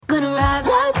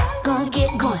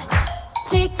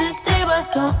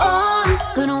lights are on.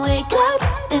 Gonna wake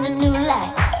up in a new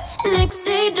light. Next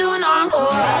day doing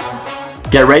encore.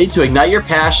 Get ready to ignite your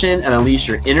passion and unleash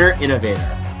your inner innovator.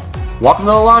 Welcome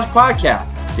to the Launch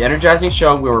Podcast, the energizing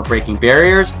show where we're breaking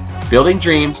barriers, building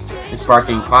dreams, and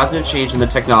sparking positive change in the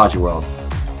technology world.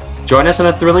 Join us on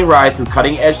a thrilling ride through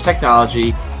cutting-edge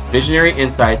technology, visionary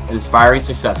insights, and inspiring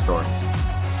success stories.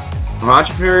 From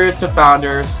entrepreneurs to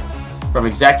founders, from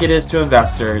executives to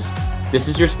investors, this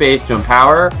is your space to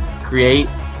empower, create,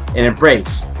 and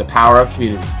embrace the power of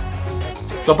community.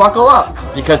 So buckle up,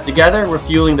 because together we're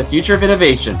fueling the future of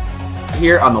innovation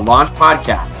here on the Launch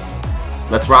Podcast.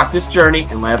 Let's rock this journey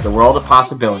and light up the world of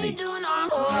possibilities.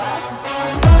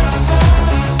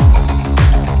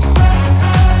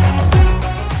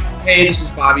 Hey, this is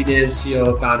Bobby Dibbs,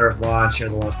 CEO, founder of Launch here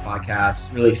on the Launch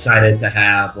Podcast. Really excited to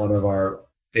have one of our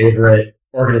favorite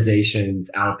organizations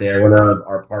out there, one of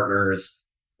our partners,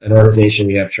 an organization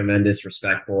we have tremendous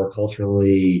respect for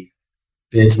culturally,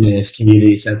 business,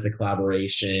 community, sense of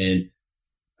collaboration,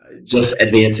 just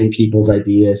advancing people's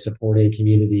ideas, supporting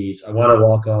communities. I want to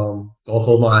welcome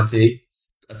Gokul Monty,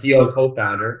 CEO and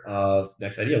co-founder of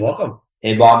NexIdea. Welcome.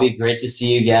 Hey, Bobby, great to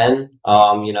see you again.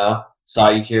 Saw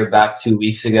you here back 2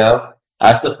 weeks ago.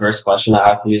 That's the first question I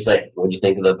have for you is what do you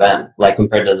think of the event?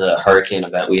 Compared to the hurricane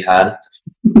event we had?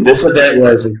 This event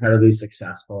was incredibly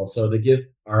successful. So to give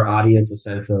our audience a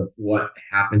sense of what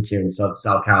happens here in the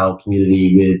SoCal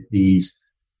community with these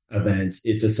events,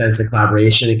 it's a sense of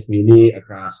collaboration and community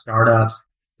across startups,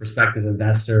 prospective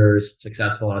investors,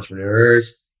 successful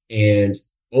entrepreneurs, and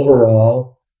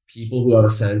overall people who have a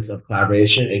sense of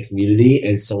collaboration and community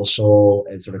and social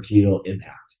and sort of communal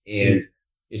impact. And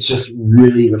it's just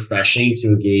really refreshing to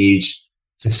engage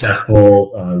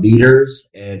successful leaders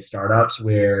and startups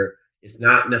where it's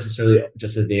not necessarily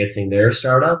just advancing their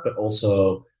startup, but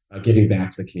also giving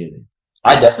back to the community.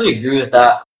 I definitely agree with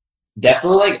that.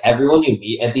 Definitely, everyone you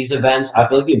meet at these events, I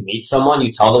feel like you meet someone,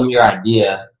 you tell them your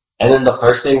idea, and then the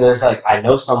first thing there's I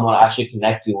know someone I should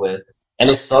connect you with. And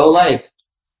it's so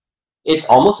it's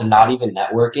almost not even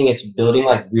networking. It's building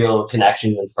real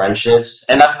connections and friendships.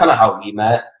 And that's kind of how we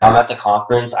met. I'm at the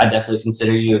conference. I definitely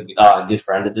consider you a good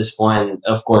friend at this point. And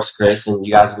of course, Chris, and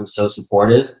you guys have been so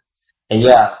supportive. And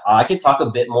yeah, I can talk a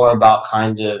bit more about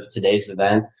kind of today's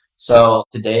event. So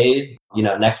today,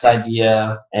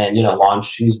 NexIdea and,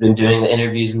 Launch, who's been doing the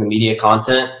interviews and the media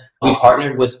content, we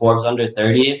partnered with Forbes Under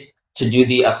 30 to do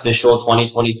the official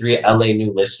 2023 LA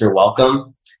New Lister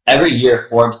Welcome. Every year,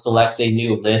 Forbes selects a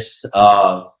new list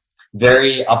of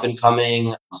very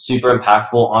up-and-coming, super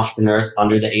impactful entrepreneurs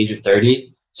under the age of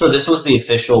 30. So this was the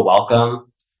official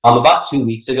welcome. About 2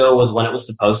 weeks ago was when it was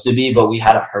supposed to be, but we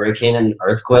had a hurricane and an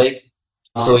earthquake.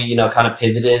 So we, kind of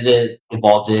pivoted it,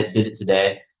 evolved it, did it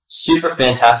today. Super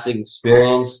fantastic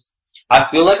experience. I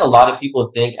feel like a lot of people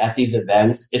think at these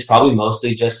events, it's probably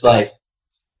mostly just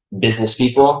business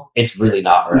people. It's really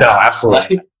not, right? No,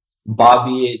 absolutely.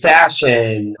 Bobby,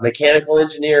 fashion, mechanical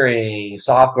engineering,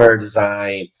 software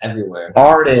design, everywhere.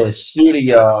 Artists,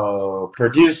 studio,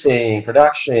 production,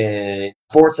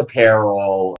 sports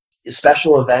apparel,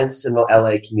 special events in the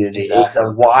LA community. Exactly. It's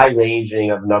a wide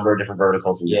ranging of number of different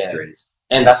verticals and industries.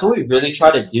 And that's what we really try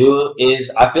to do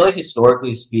is, I feel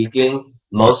historically speaking,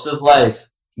 most of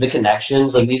the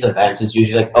connections, these events is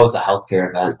usually it's a healthcare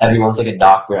event. Everyone's a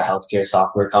doctor, a healthcare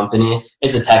software company.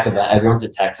 It's a tech event. Everyone's a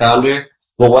tech founder.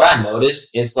 But what I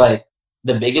noticed is the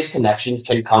biggest connections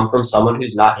can come from someone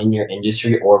who's not in your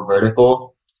industry or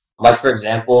vertical. For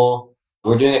example,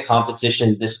 we're doing a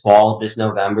competition this fall, this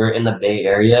November in the Bay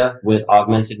Area with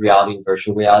augmented reality and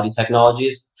virtual reality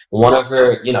technologies. One of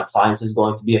her, clients is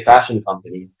going to be a fashion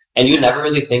company. And you never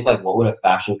really think what would a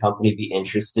fashion company be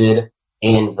interested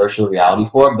in virtual reality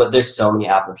for? But there's so many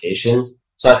applications.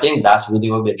 So I think that's really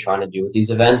what we've been trying to do with these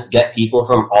events, get people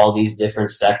from all these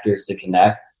different sectors to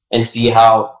connect and see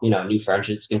how, new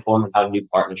friendships can form and how new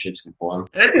partnerships can form.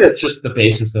 And I think that's just the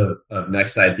basis of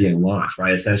NexIdea and Launch,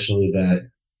 right? Essentially that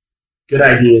good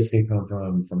ideas can come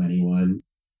from anyone.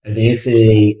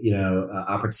 Advancing,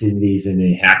 opportunities in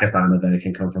a hackathon event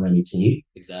can come from any team.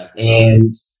 Exactly.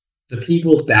 And the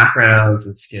people's backgrounds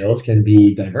and skills can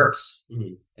be diverse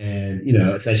and,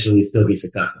 essentially still be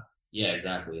successful. Yeah,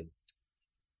 exactly.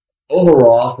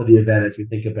 Overall, for the event, as we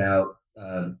think about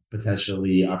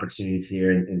potentially opportunities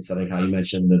here in Southern Cal, you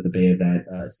mentioned the Bay event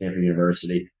at Stanford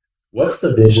University. What's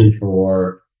the vision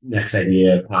for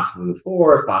NexIdea, possibly with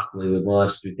Forbes, possibly with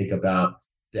Launch, as we think about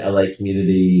the LA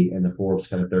community and the Forbes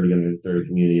kind of 30 under 30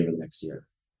 community over the next year?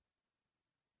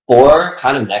 For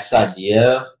kind of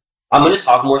NexIdea, I'm going to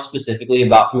talk more specifically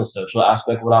about from a social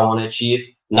aspect what I want to achieve,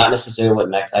 not necessarily what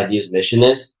NexIdea's mission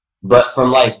is. But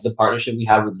from like the partnership we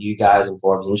have with you guys and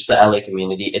Forbes and just the LA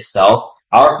community itself,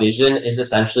 our vision is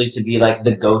essentially to be like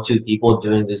the go-to people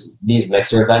doing these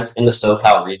mixer events in the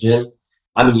SoCal region.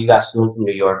 I mean, you guys flew from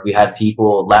New York. We had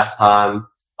people last time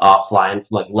flying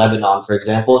from like Lebanon, for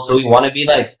example. So we want to be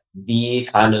like the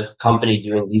kind of company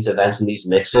doing these events and these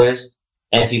mixers.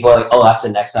 And people are like, oh, that's a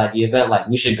NexIdea event. Like,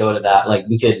 we should go to that. Like,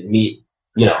 we could meet,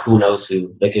 who knows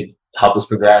who. They could help us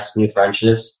progress new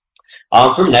friendships.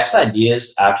 From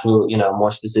NexIdeas, actually,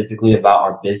 more specifically about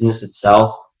our business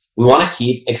itself, we want to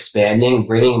keep expanding,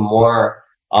 bringing more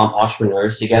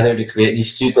entrepreneurs together to create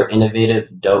these super innovative,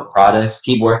 dope products,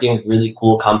 keep working with really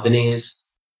cool companies,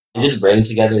 and just bring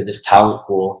together this talent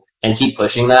pool and keep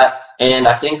pushing that. And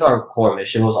I think our core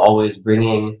mission was always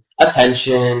bringing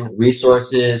attention,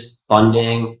 resources,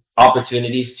 funding,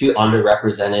 opportunities to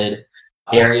underrepresented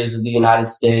areas of the United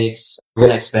States. We're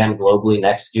going to expand globally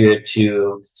next year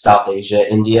to South Asia,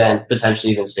 India, and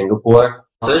potentially even Singapore.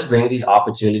 So just bringing these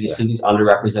opportunities to these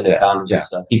underrepresented founders and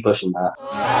stuff. Keep pushing that.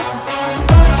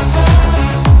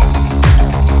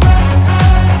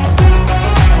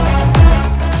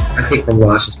 I think from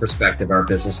Lash's perspective, our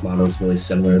business model is really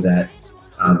similar, that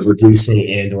reducing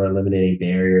and or eliminating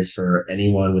barriers for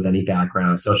anyone with any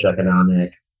background, socioeconomic,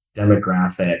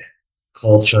 demographic,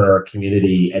 culture,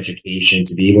 community, education,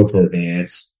 to be able to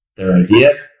advance their idea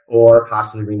or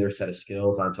possibly bring their set of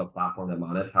skills onto a platform that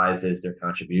monetizes their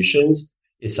contributions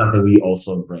is something we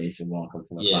also embrace and welcome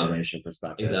from a collaboration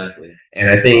perspective. Exactly. And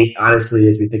I think, honestly,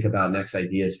 as we think about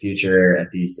NexIdea's future at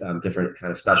these different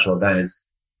kind of special events,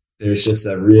 there's just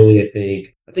a really, I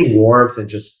think warmth and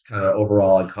just kind of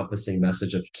overall encompassing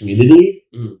message of community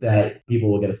that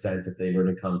people will get a sense if they were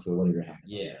to come to one of your hackathons.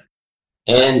 Yeah.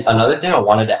 And another thing I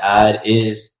wanted to add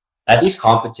is at these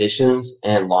competitions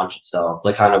and launch itself,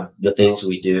 like kind of the things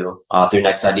we do through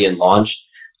NexIdea and launch,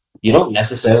 you don't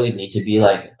necessarily need to be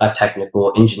like a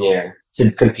technical engineer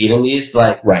to compete in these.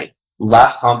 Like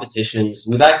last competitions,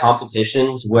 we've had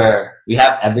competitions where we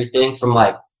have everything from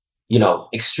like,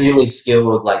 extremely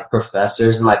skilled like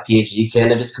professors and like PhD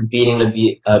candidates competing to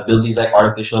be build these like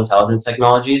artificial intelligence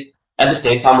technologies. At the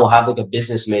same time, we'll have like a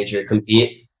business major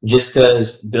compete, just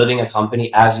because building a company,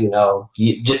 as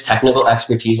just technical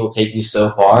expertise will take you so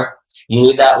far. You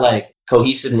need that like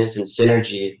cohesiveness and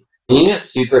synergy. And you need a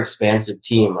super expansive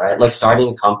team, right? Like starting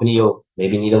a company, you'll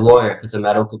maybe need a lawyer. If it's a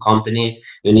medical company,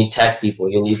 you'll need tech people.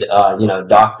 You'll need,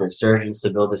 doctors, surgeons to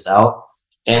build this out.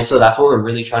 And so that's what we're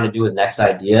really trying to do with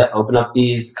NexIdea. Open up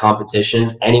these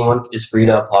competitions. Anyone is free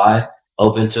to apply,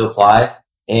 open to apply.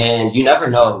 And you never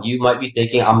know. You might be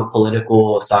thinking, I'm a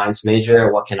political science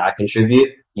major. What can I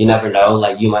contribute? You never know.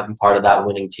 Like, you might be part of that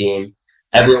winning team.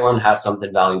 Everyone has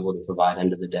something valuable to provide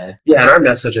end of the day. Yeah, and our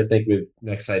message, I think, with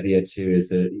NexIdea too is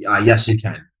that, yes, you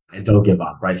can. And don't give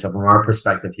up, right? So from our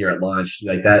perspective here at launch,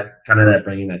 like that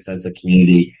bringing that sense of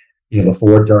community,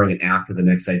 before, during, and after the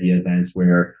NexIdea events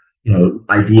where,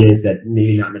 ideas that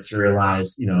maybe not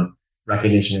materialize,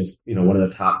 recognition as, one of the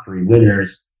top 3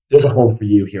 winners, there's a home for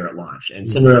you here at launch. And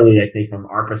similarly, I think from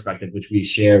our perspective, which we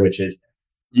share, which is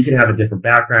you can have a different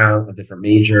background, a different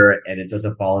major, and it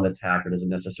doesn't fall into tech or doesn't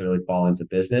necessarily fall into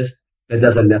business. That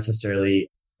doesn't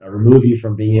necessarily remove you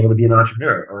from being able to be an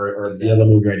entrepreneur or be able to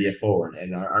move your idea forward.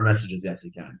 And our message is, yes,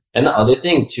 you can. And the other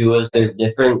thing too is there's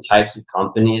different types of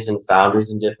companies and founders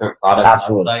and different products.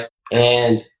 Absolutely.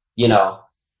 And,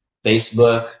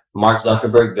 Facebook, Mark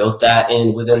Zuckerberg built that,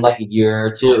 and within like a year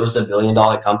or two, it was $1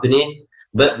 billion company.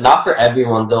 But not for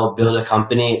everyone, they'll build a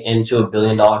company into $1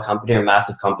 billion company or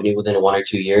massive company within 1 or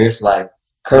 2 years. Like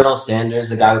Colonel Sanders,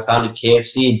 the guy who founded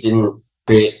KFC, didn't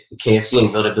create KFC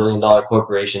and build $1 billion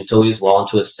corporation until he was well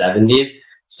into his 70s.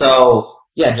 So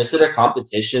yeah, just at our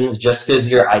competitions, just because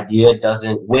your idea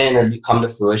doesn't win or come to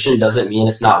fruition doesn't mean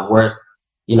it's not worth,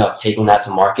 taking that to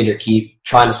market or keep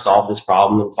trying to solve this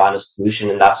problem and find a solution.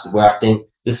 And that's where I think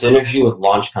the synergy with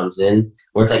launch comes in,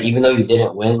 where it's like, even though you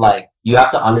didn't win, like you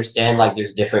have to understand like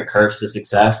there's different curves to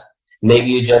success.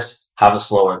 Maybe you just have a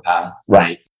slower path.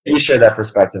 Right. You share that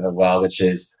perspective as well, which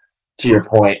is, to your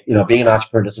point, being an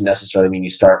entrepreneur doesn't necessarily mean you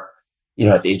start,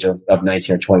 at the age of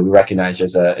 19 or 20. We recognize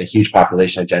there's a huge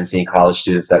population of Gen Z and college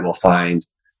students that will find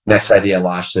NexIdea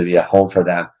Launch to be a home for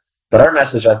them. But our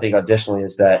message, I think, additionally,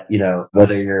 is that,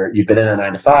 whether you've been in a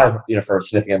 9-to-5, for a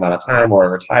significant amount of time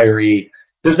or a retiree,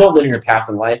 there's no linear path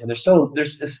in life. And there's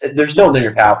no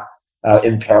linear path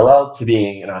in parallel to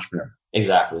being an entrepreneur.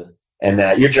 Exactly. And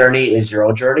that your journey is your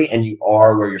own journey and you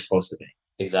are where you're supposed to be.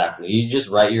 Exactly. You just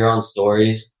write your own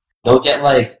stories. Don't get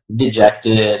like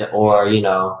dejected or,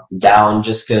 down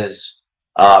just because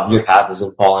your path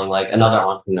isn't falling like another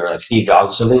entrepreneur, like Steve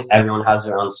Jobs or something. Everyone has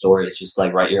their own story. It's just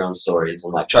like write your own stories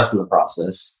and like trust in the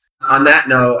process. On that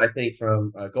note, I think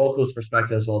from Gold Coast's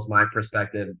perspective as well as my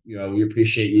perspective, we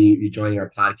appreciate you joining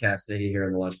our podcast today here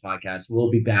in the Launch Podcast.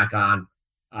 We'll be back on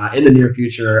in the near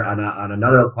future on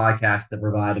another podcast to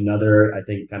provide another, I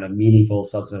think, kind of meaningful,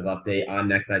 substantive update on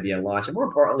NexIdea and Launch, and more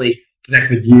importantly, connect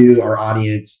with you, our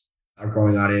audience, our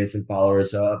growing audience and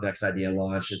followers of NexIdea and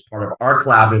Launch as part of our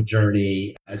collaborative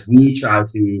journey as we try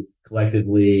to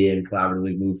collectively and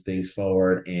collaboratively move things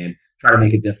forward and try to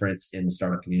make a difference in the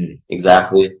startup community.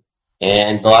 Exactly.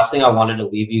 And the last thing I wanted to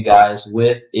leave you guys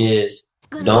with is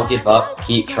don't give up,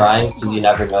 keep trying, because you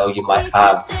never know, you might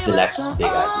have the next big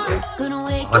idea.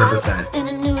 100%.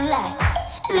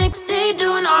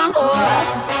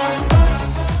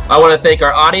 I want to thank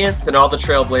our audience and all the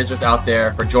trailblazers out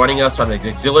there for joining us on an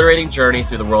exhilarating journey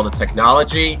through the world of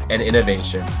technology and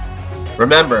innovation.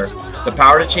 Remember, the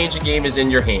power to change the game is in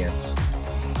your hands.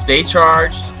 Stay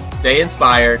charged, stay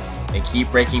inspired, and keep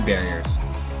breaking barriers.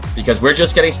 Because we're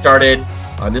just getting started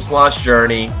on this launch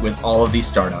journey with all of these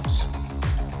startups.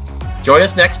 Join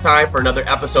us next time for another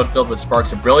episode filled with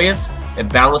sparks of brilliance and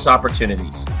boundless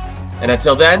opportunities. And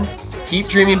until then, keep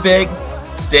dreaming big,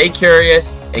 stay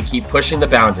curious, and keep pushing the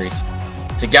boundaries.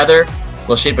 Together,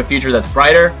 we'll shape a future that's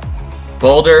brighter,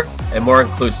 bolder, and more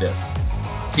inclusive.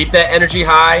 Keep that energy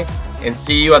high, and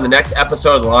see you on the next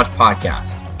episode of the Launch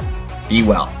Podcast. Be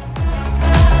well.